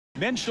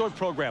Men's short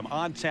program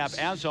on tap.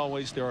 As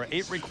always, there are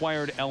 8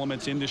 required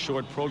elements in the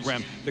short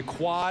program. The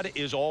quad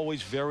is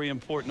always very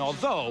important,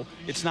 although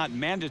it's not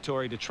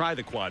mandatory to try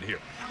the quad here.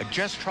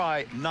 Just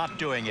try not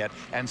doing it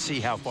and see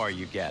how far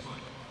you get.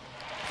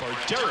 For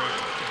Derrick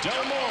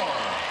Delmore.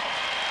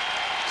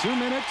 2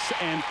 minutes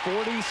and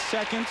 40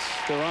 seconds.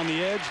 They're on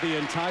the edge the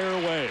entire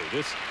way.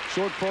 This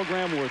short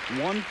program worth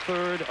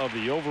 1/3 of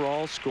the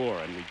overall score.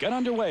 And we get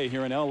underway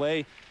here in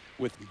L.A.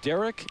 with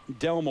Derrick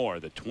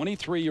Delmore, the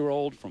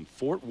 23-year-old from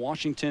Fort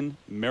Washington,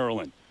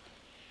 Maryland.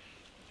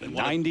 The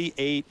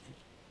 98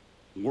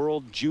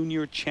 World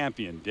Junior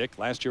Champion, Dick.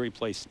 Last year he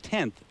placed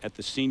 10th at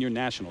the Senior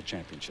National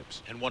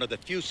Championships. And one of the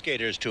few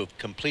skaters to have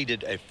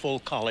completed a full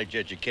college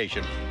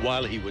education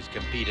while he was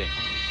competing.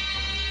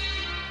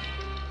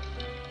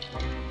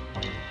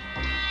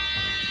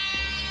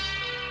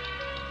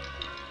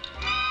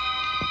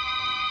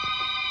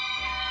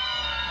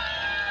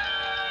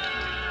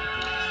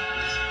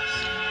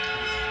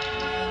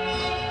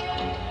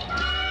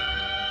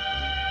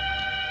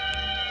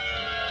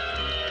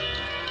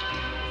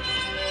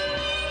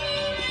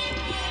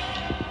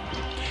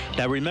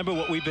 Now remember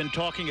what we've been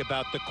talking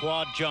about, the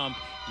quad jump,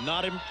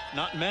 not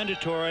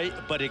mandatory,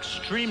 but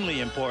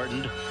extremely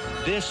important.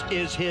 This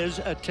is his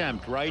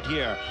attempt right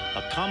here.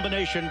 A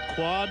combination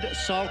quad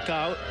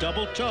salchow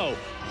double toe.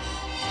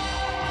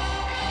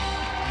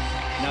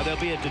 Now there'll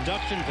be a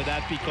deduction for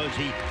that because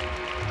he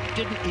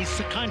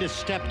kind of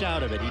stepped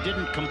out of it. He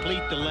didn't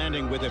complete the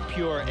landing with a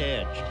pure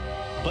edge.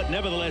 But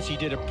nevertheless, he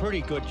did a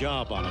pretty good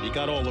job on it. He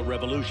got all the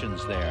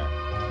revolutions there.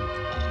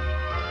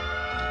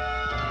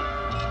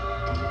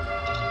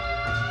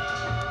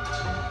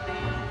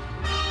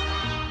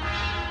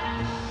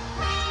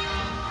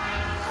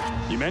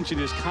 You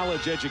mentioned his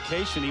college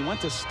education. He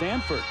went to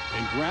Stanford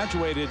and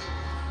graduated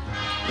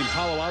in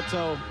Palo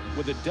Alto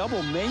with a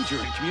double major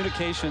in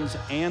communications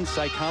and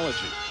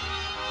psychology.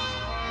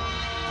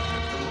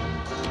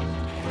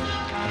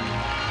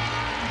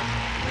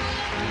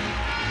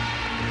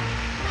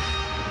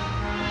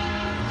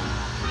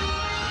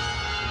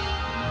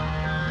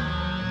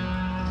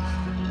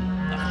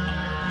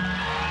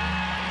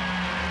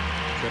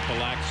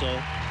 Triple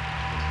axel.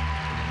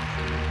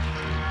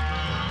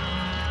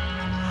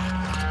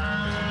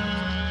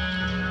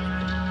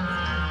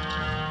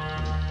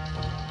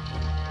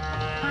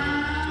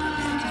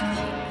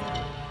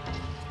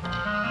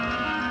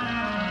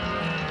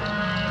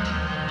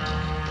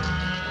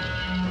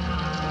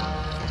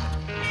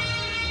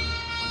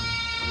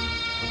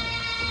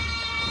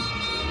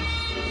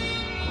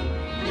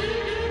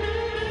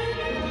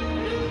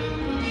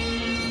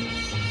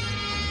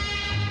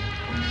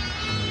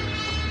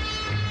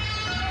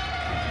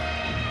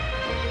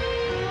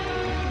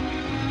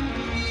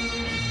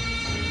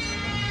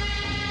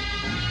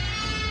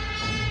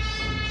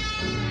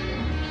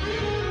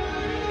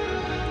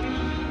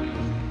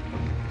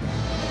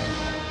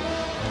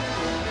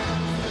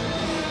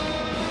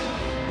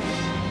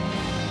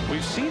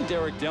 We've seen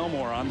Derrick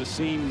Delmore on the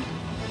scene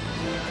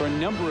for a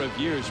number of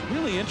years.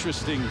 Really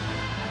interesting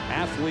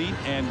athlete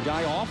and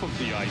guy off of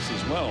the ice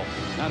as well.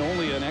 Not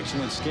only an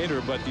excellent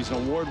skater, but he's an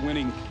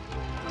award-winning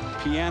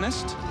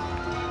pianist.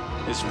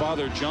 His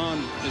father,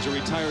 John, is a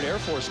retired Air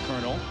Force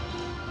colonel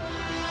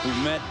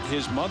who met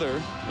his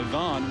mother,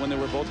 Yvonne, when they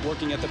were both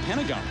working at the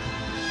Pentagon.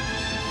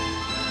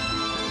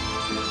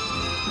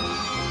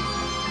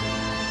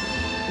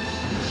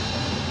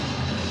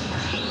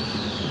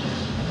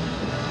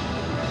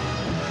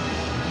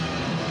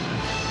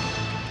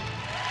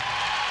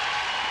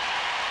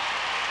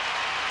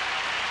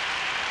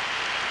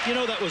 You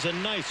know, that was a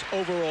nice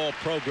overall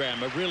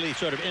program, a really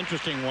sort of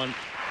interesting one.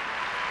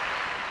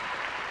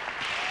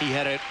 He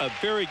had a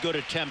very good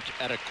attempt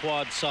at a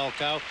quad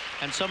salchow,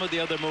 and some of the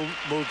other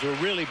moves were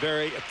really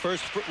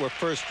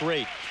first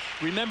rate.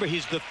 Remember,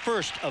 he's the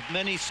first of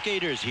many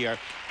skaters here,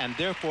 and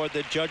therefore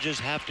the judges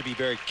have to be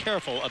very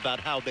careful about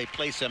how they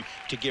place him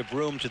to give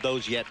room to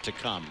those yet to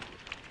come.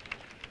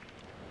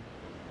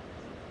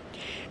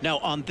 Now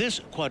on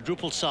this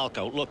quadruple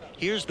salchow, look,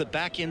 here's the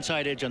back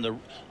inside edge on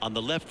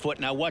the left foot.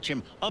 Now watch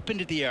him up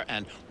into the air,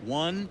 and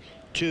 1,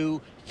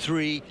 2,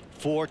 3,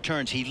 4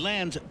 turns. He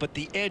lands, but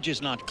the edge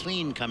is not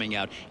clean coming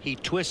out. He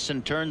twists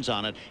and turns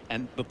on it,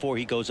 and before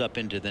he goes up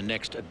into the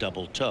next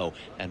double toe.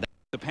 And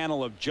the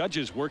panel of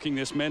judges working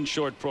this men's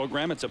short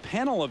program. It's a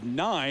panel of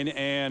 9,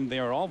 and they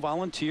are all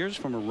volunteers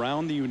from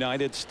around the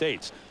United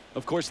States.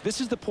 Of course, this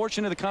is the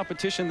portion of the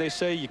competition they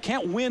say you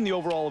can't win the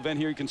overall event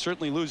here. You can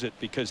certainly lose it,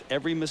 because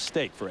every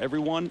mistake for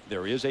everyone,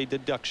 there is a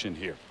deduction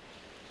here.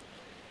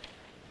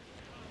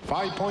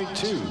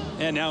 5.2.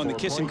 And now in the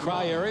kiss and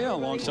cry area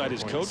alongside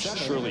his coach,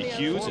 Shirley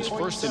Hughes, his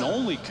first and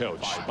only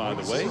coach, by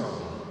the way.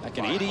 Back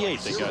in '88,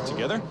 they got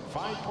together.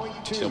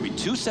 5.2. There'll be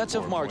 2 sets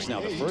of marks now.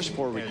 The first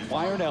for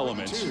required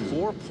elements,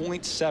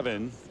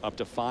 4.7 up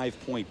to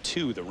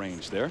 5.2, the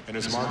range there. And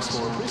his marks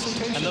for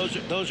presentation.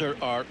 And those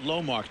are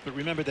low marks, but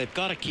remember, they've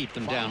got to keep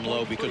them down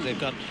low because they've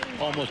got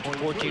almost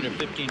 14 or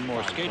 15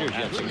 more skaters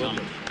yet to come,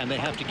 and they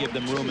have to give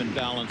them room and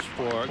balance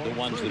for the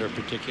ones that are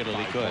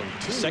particularly good.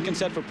 Second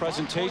set for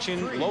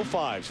presentation, low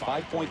 5s,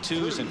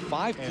 5.2s and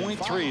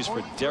 5.3s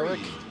for Derrick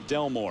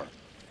Delmore.